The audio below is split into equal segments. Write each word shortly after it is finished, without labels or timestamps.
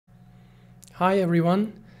Hi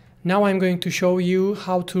everyone. Now I'm going to show you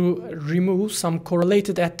how to remove some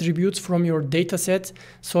correlated attributes from your dataset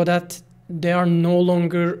so that they are no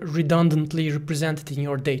longer redundantly represented in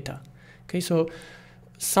your data. Okay, so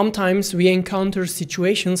sometimes we encounter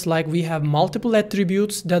situations like we have multiple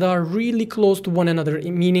attributes that are really close to one another,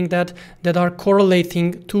 meaning that are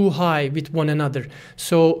correlating too high with one another.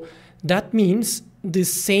 So that means the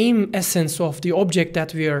same essence of the object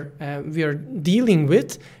that we are dealing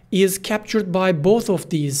with is captured by both of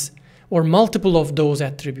these or multiple of those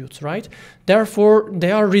attributes, right? Therefore,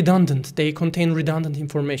 they are redundant. They contain redundant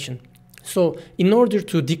information. So in order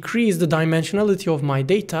to decrease the dimensionality of my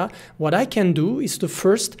data, what I can do is to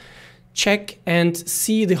first check and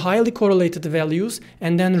see the highly correlated values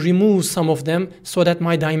and then remove some of them so that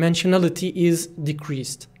my dimensionality is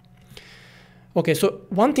decreased. Okay, so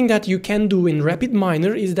one thing that you can do in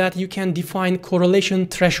Rapidminer is that you can define correlation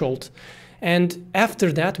threshold. And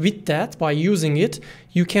after that, by using it,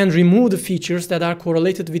 you can remove the features that are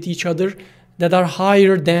correlated with each other that are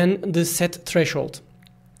higher than the set threshold.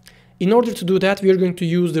 In order to do that, we are going to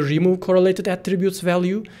use the remove correlated attributes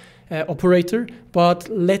value operator. But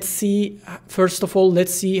let's see, first of all,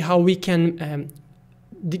 let's see how we can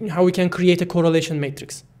create a correlation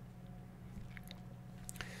matrix.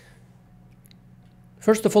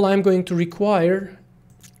 First of all, I'm going to require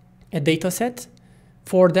a data set.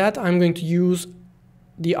 For that, I'm going to use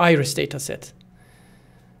the iris dataset.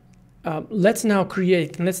 Let's now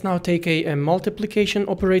take a multiplication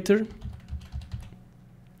operator.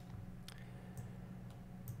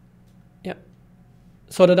 Yeah,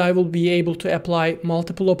 so that I will be able to apply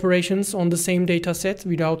multiple operations on the same dataset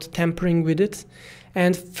without tampering with it.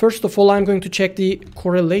 And first of all, I'm going to check the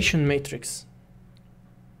correlation matrix.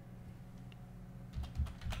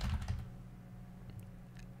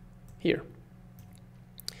 Here.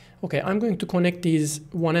 Okay, I'm going to connect these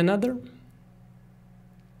one another.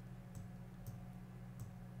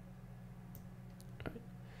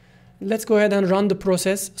 Let's go ahead and run the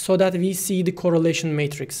process so that we see the correlation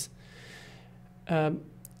matrix.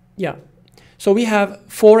 Yeah, so we have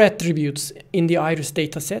 4 attributes in the iris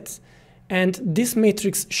dataset, and this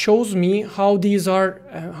matrix shows me how these are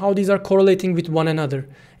correlating with one another.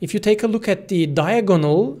 If you take a look at the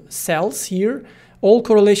diagonal cells here, all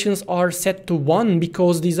correlations are set to 1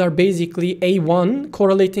 because these are basically A1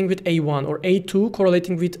 correlating with A1 or A2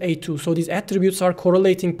 correlating with A2. So these attributes are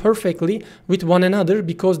correlating perfectly with one another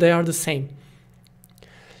because they are the same.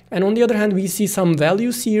 And on the other hand, we see some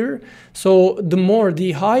values here. So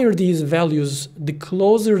the higher these values, the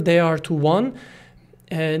closer they are to 1,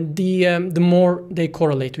 and the more they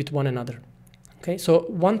correlate with one another. Okay, so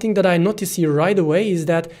one thing that I notice here right away is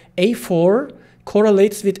that A4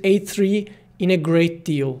 correlates with A3 in a great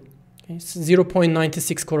deal. Okay, it's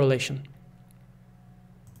 0.96 correlation.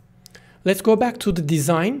 Let's go back to the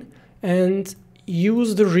design and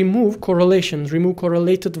use the remove correlations, remove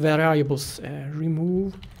correlated variables.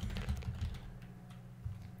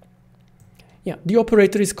 Yeah, the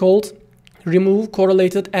operator is called remove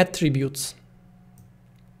correlated attributes.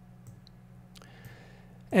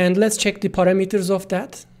 And let's check the parameters of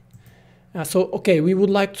that. Okay, we would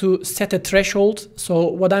like to set a threshold. So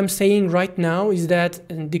what I'm saying right now is that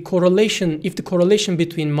if the correlation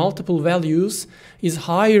between multiple values is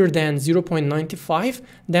higher than 0.95,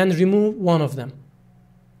 then remove one of them.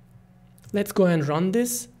 Let's go and run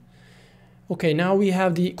this. Okay, now we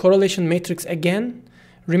have the correlation matrix again.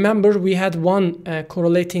 Remember, we had one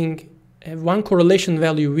correlation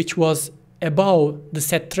value which was above the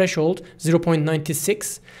set threshold,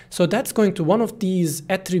 0.96. So that's going to, one of these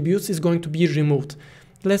attributes is going to be removed.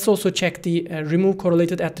 Let's also check the remove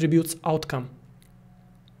correlated attributes outcome.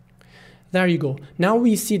 There you go. Now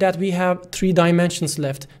we see that we have 3 dimensions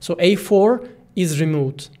left. So A4 is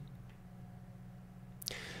removed.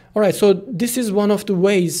 All right, so this is one of the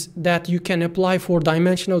ways that you can apply for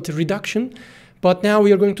dimensionality reduction. But now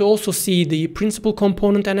we are going to also see the principal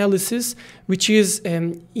component analysis, which is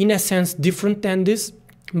in a sense different than this,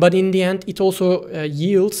 but in the end it also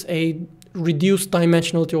yields a reduced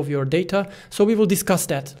dimensionality of your data. So we will discuss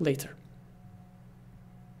that later.